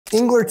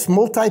Englert's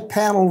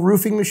multi-panel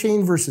roofing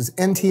machine versus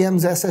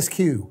NTM's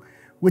SSQ.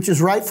 Which is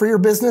right for your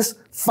business?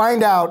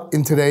 Find out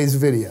in today's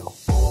video.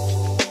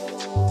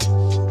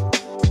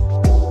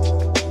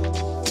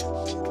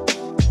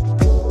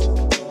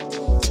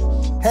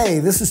 Hey,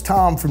 this is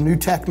Tom from New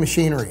Tech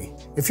Machinery.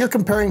 If you're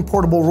comparing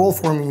portable roll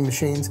forming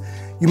machines,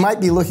 you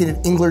might be looking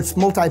at Englert's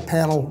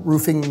multi-panel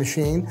roofing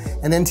machine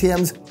and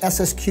NTM's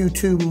SSQ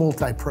II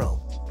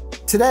MultiPro.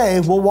 Today,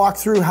 we'll walk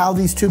through how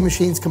these two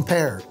machines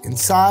compare in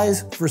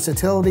size,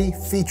 versatility,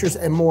 features,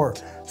 and more,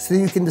 so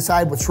you can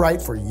decide what's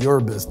right for your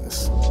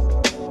business.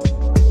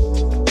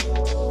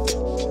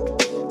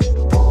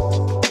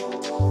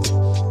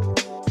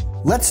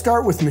 Let's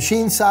start with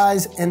machine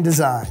size and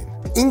design.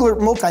 Englert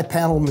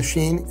Multi-Panel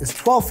machine is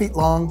 12 feet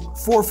long,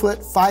 4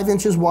 foot 5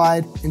 inches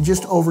wide, and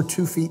just over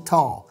 2 feet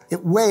tall.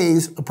 It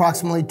weighs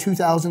approximately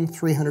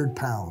 2,300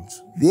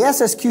 pounds. The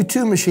SSQ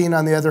II machine,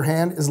 on the other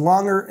hand, is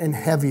longer and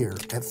heavier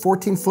at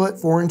 14 foot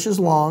 4 inches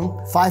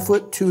long, 5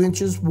 foot 2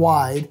 inches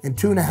wide, and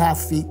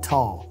 2.5 feet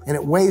tall. And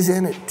it weighs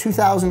in at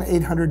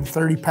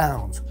 2,830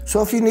 pounds.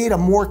 So if you need a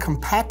more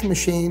compact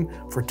machine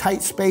for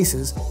tight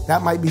spaces,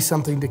 that might be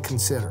something to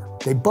consider.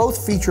 They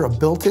both feature a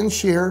built-in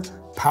shear,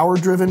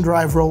 power-driven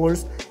drive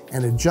rollers,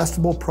 and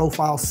adjustable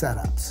profile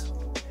setups.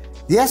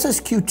 The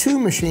SSQ II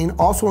machine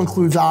also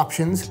includes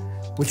options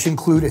which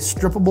include a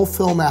strippable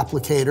film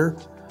applicator,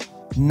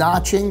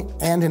 notching,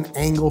 and an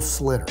angle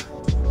slitter.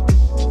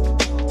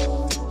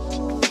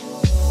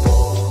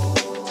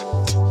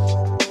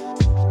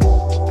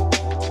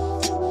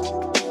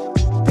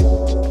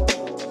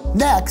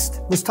 Next,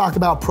 let's talk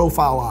about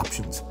profile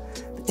options.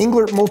 The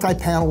Englert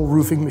Multi-Panel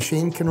Roofing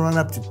Machine can run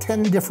up to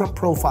 10 different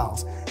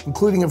profiles,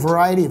 including a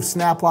variety of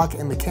snap-lock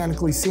and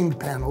mechanically seamed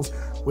panels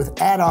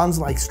with add-ons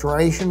like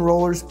striation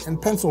rollers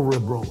and pencil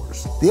rib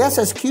rollers. The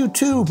SSQ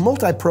II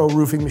MultiPro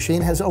roofing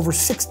machine has over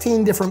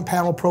 16 different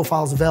panel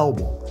profiles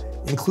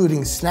available,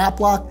 including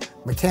snap-lock,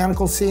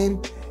 mechanical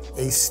seam,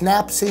 a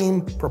snap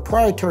seam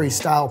proprietary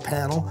style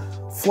panel,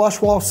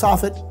 flush wall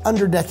soffit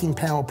underdecking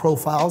panel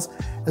profiles,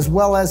 as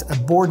well as a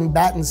board and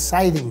batten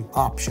siding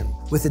option,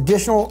 with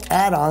additional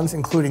add-ons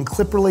including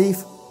clip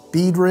relief,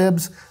 bead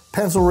ribs,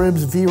 pencil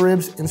ribs,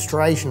 V-ribs, and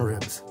striation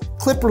ribs.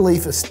 Clip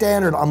relief is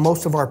standard on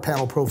most of our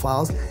panel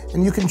profiles,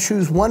 and you can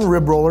choose one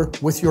rib roller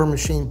with your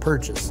machine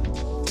purchase.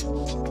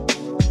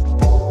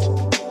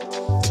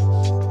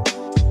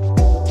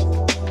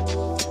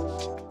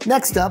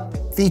 Next up,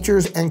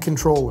 features and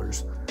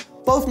controllers.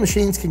 Both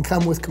machines can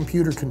come with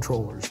computer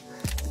controllers.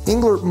 The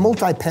Englert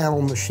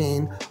Multi-Panel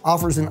machine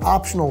offers an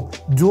optional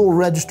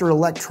dual-register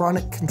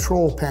electronic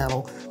control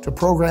panel to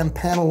program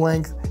panel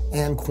length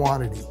and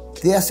quantity.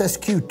 The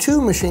SSQ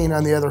II machine,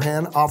 on the other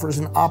hand, offers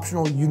an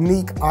optional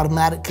unique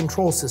automatic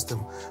control system,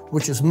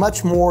 which is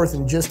much more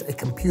than just a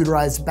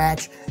computerized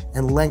batch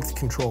and length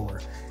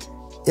controller.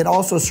 It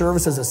also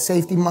serves as a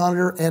safety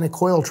monitor and a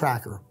coil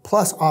tracker,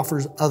 plus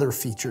offers other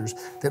features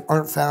that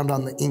aren't found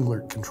on the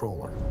Englert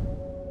controller.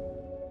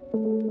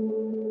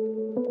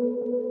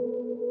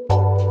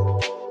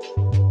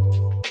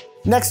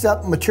 Next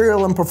up,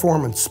 material and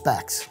performance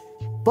specs.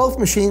 Both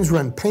machines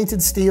run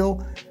painted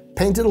steel,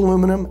 painted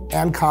aluminum,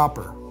 and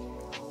copper.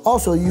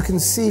 Also, you can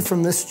see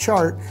from this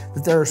chart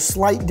that there are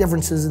slight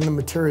differences in the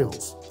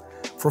materials.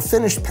 For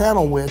finished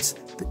panel widths,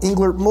 the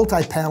Englert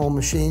Multi-Panel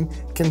machine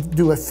can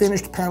do a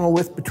finished panel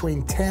width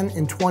between 10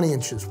 and 20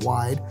 inches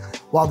wide,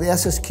 while the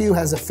SSQ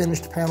has a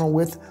finished panel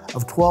width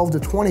of 12 to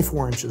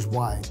 24 inches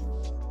wide.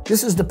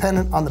 This is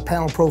dependent on the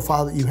panel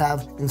profile that you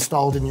have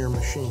installed in your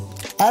machine.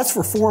 As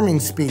for forming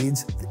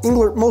speeds, the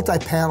Englert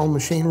Multi-Panel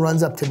machine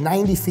runs up to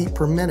 90 feet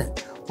per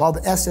minute, while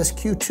the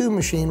SSQ II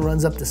machine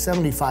runs up to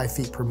 75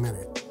 feet per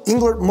minute.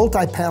 Englert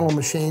Multi-Panel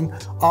machine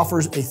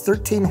offers a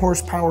 13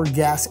 horsepower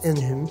gas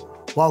engine,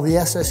 while the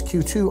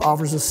SSQ II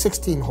offers a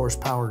 16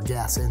 horsepower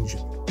gas engine.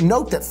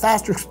 Note that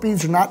faster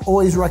speeds are not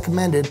always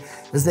recommended,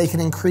 as they can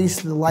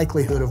increase the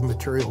likelihood of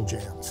material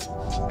jams.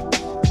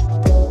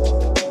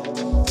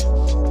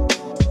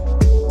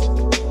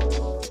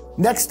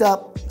 Next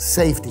up,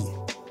 safety.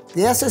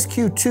 The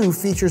SSQ II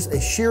features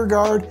a shear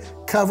guard,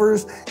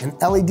 covers, and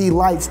LED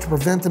lights to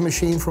prevent the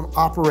machine from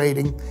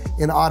operating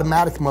in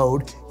automatic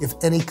mode if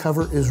any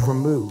cover is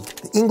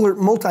removed. The Englert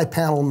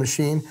Multi-Panel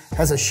machine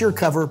has a shear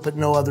cover but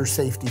no other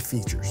safety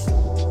features.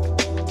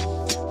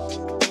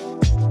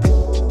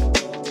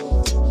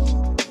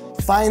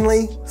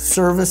 Finally,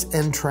 service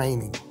and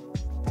training.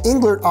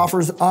 Englert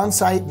offers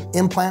on-site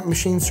implant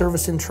machine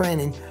service and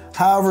training.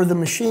 However, the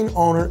machine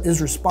owner is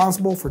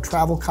responsible for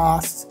travel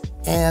costs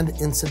and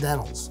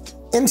incidentals.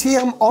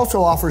 NTM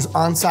also offers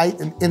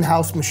on-site and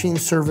in-house machine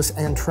service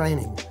and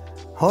training.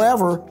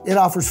 However, it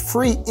offers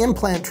free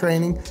implant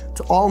training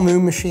to all new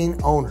machine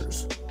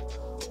owners.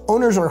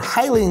 Owners are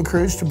highly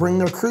encouraged to bring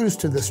their crews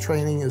to this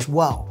training as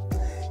well.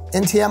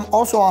 NTM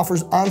also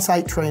offers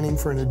on-site training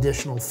for an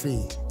additional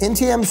fee.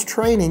 NTM's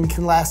training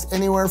can last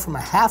anywhere from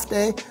a half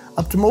day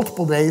up to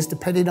multiple days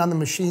depending on the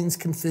machine's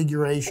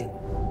configuration.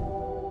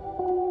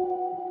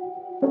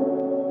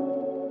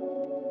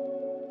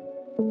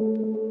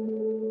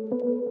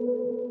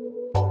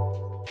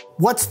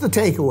 What's the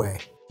takeaway?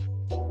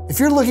 If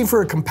you're looking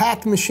for a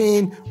compact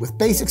machine with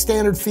basic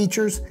standard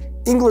features,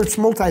 Englert's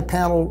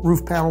multi-panel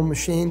roof panel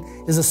machine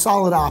is a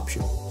solid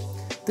option.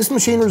 This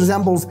machine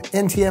resembles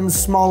NTM's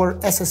smaller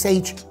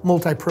SSQ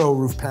MultiPro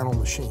roof panel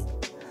machine.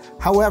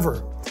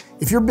 However,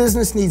 if your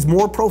business needs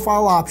more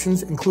profile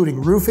options, including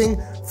roofing,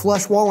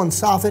 flush wall and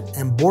soffit,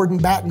 and board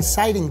and batten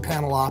siding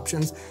panel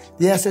options,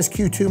 the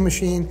SSQ II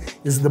machine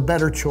is the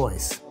better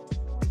choice.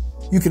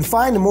 You can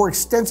find a more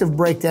extensive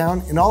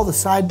breakdown in all the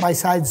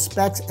side-by-side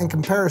specs and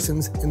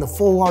comparisons in the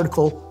full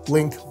article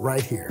linked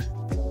right here.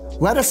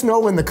 Let us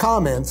know in the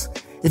comments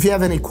if you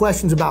have any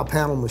questions about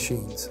panel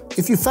machines.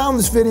 If you found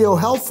this video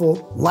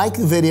helpful, like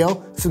the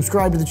video,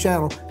 subscribe to the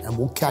channel, and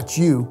we'll catch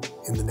you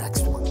in the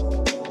next one.